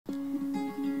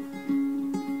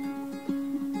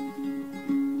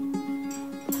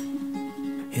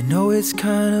You know it's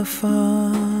kind of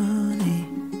funny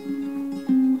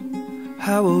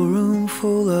how a room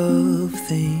full of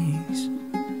things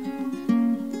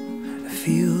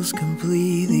feels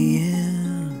completely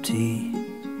empty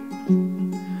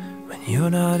when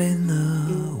you're not in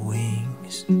the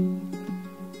wings.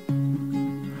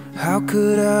 How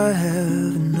could I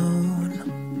have known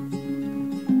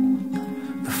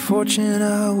the fortune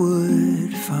I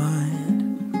would find,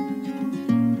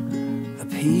 a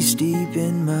peace deep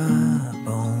in my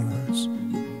bones,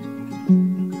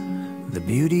 the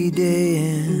beauty day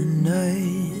and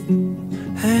night.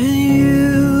 And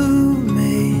you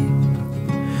make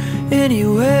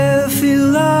anywhere feel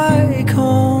like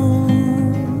home.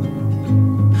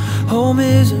 Home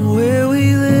isn't where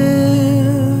we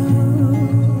live,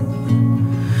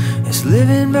 it's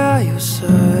living by your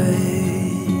side.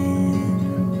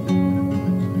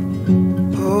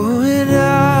 Oh, and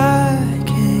I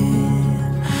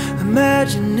can't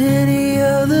imagine any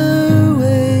other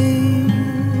way,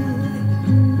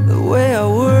 the way our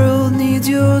world needs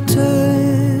your touch.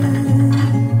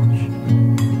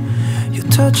 Your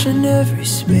touch in every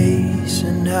space,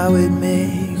 and how it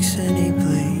makes any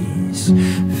place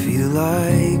feel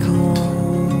like home.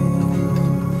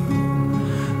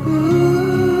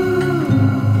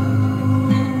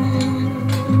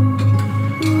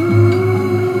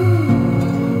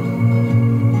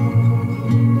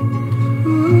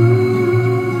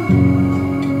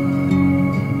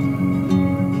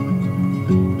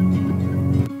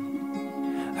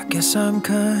 I guess I'm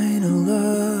kinda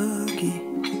lucky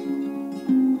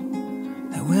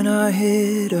that when I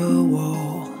hit a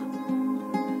wall,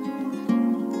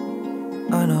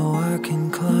 I know I can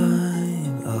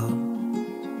climb up,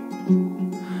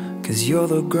 'cause you're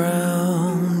the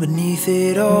ground beneath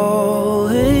it all.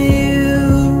 And you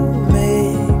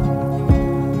make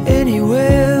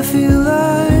anywhere feel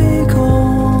like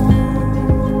home.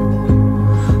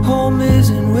 Home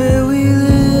isn't where we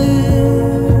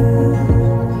live,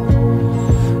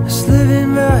 it's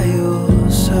living by your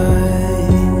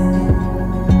side.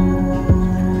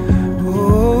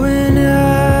 Oh, and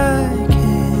I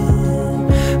can't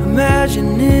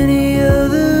imagine any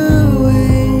other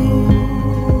way,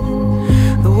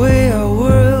 the way our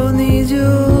world needs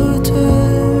your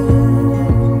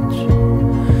touch.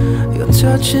 Your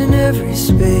touch in every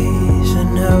space,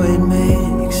 and how it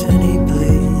makes any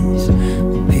place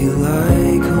feel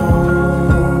like home.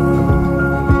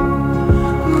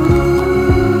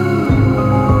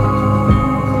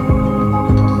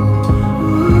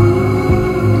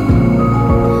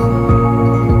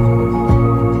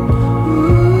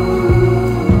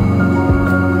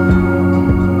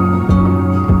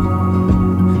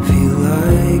 Feel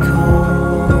like home.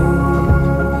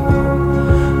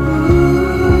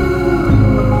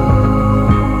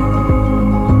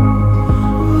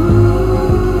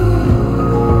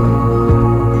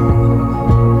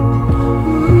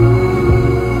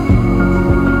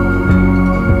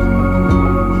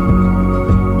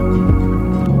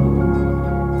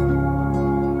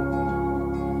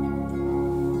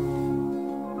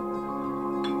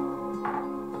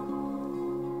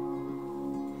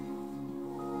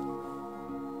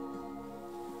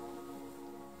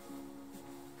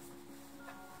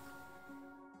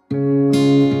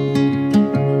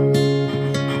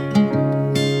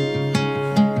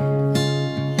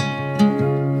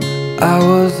 I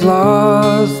was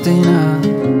lost in a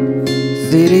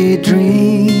city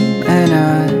dream, and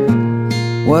I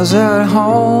was at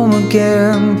home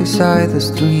again beside the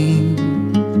stream.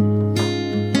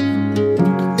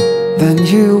 Then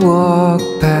you walked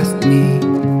past me,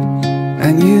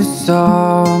 and you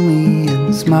saw me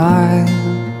and smiled.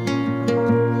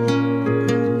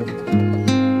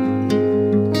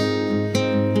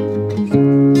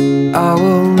 I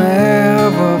will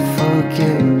never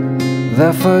forget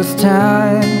the first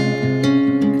time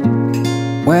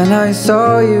when I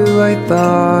saw you. I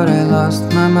thought I lost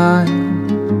my mind.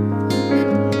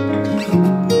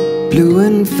 Blue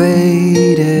and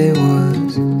faded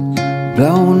was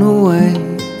blown away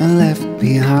and left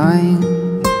behind.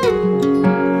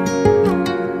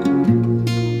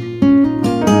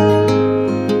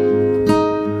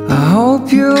 I hope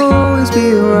you'll always be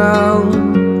around,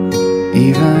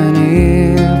 even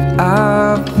if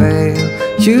I fail.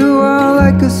 You are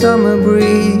like a summer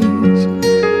breeze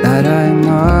that I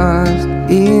must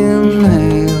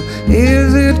inhale.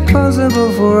 Is it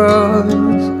possible for us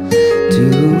to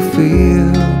feel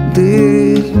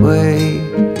this way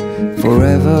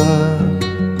forever?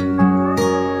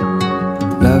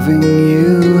 Loving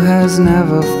you has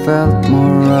never felt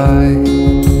more right.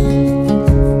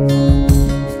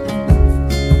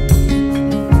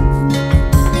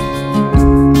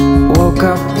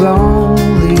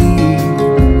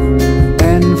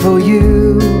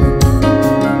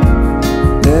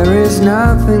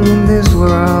 in this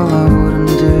world I wouldn't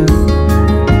do.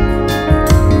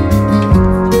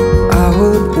 I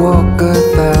would walk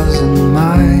 1,000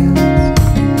 miles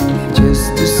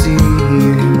just to see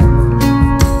you.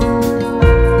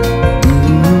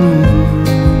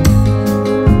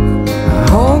 I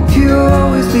hope you'll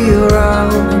always be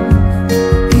around,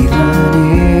 even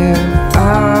if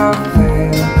I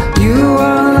fail. You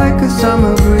are like a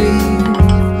summer breeze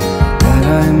that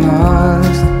I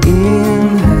must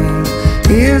inhale.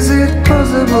 Is it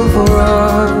possible for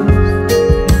us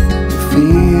to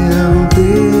feel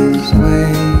this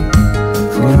way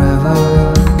forever?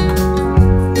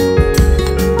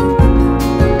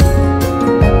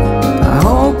 I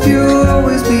hope you'll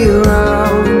always be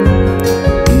around,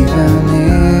 even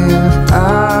if I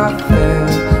fail.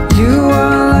 You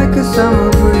are like a summer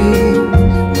breeze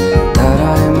that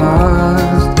I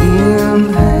must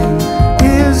inhale.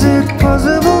 Is it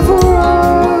possible for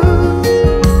us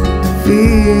to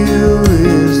feel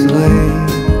this way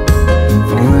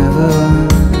forever?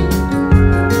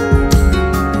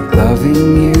 Loving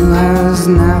you has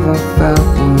never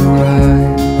felt more